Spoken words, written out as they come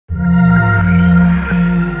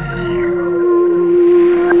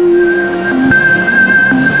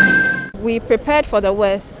prepared for the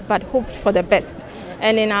worst but hoped for the best.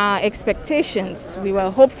 And in our expectations, we were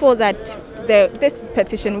hopeful that this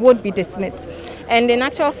petition would be dismissed. And in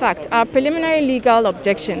actual fact, our preliminary legal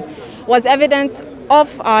objection was evidence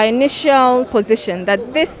of our initial position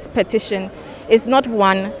that this petition is not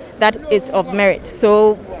one that is of merit.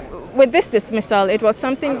 So with this dismissal, it was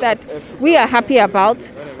something that we are happy about,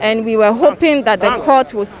 and we were hoping that the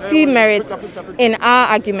court will see merit in our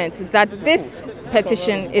argument that this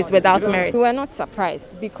petition is without merit. We were not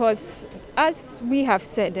surprised because, as we have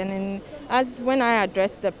said, and as when I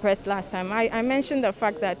addressed the press last time, I mentioned the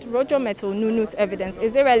fact that Rojo Metal Nunu's evidence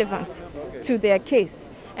is irrelevant to their case.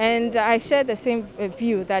 And I share the same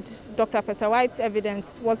view that Dr. Peter White's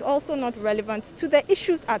evidence was also not relevant to the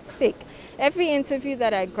issues at stake. Every interview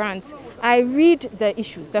that I grant, I read the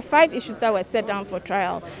issues, the 5 issues that were set down for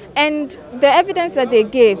trial. And the evidence that they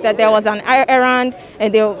gave, that there was an errand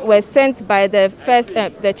and they were sent by the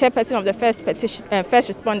chairperson of the first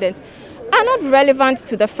respondent, are not relevant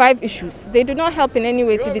to the 5 issues. They do not help in any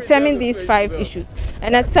way to determine these 5 issues.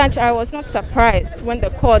 And as such, I was not surprised when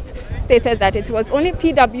the court stated that it was only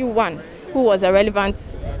PW1 who was a relevant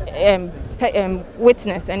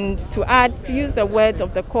witness, and to use the words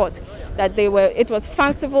of the court, that it was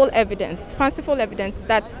fanciful evidence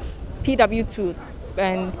that PW2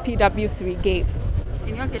 and PW3 gave.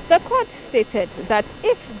 The court stated that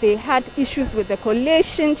if they had issues with the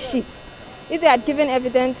collation sheets, if they had given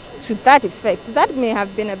evidence to that effect, that may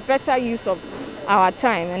have been a better use of our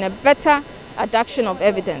time and a better adduction of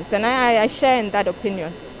evidence, and I share in that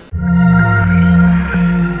opinion.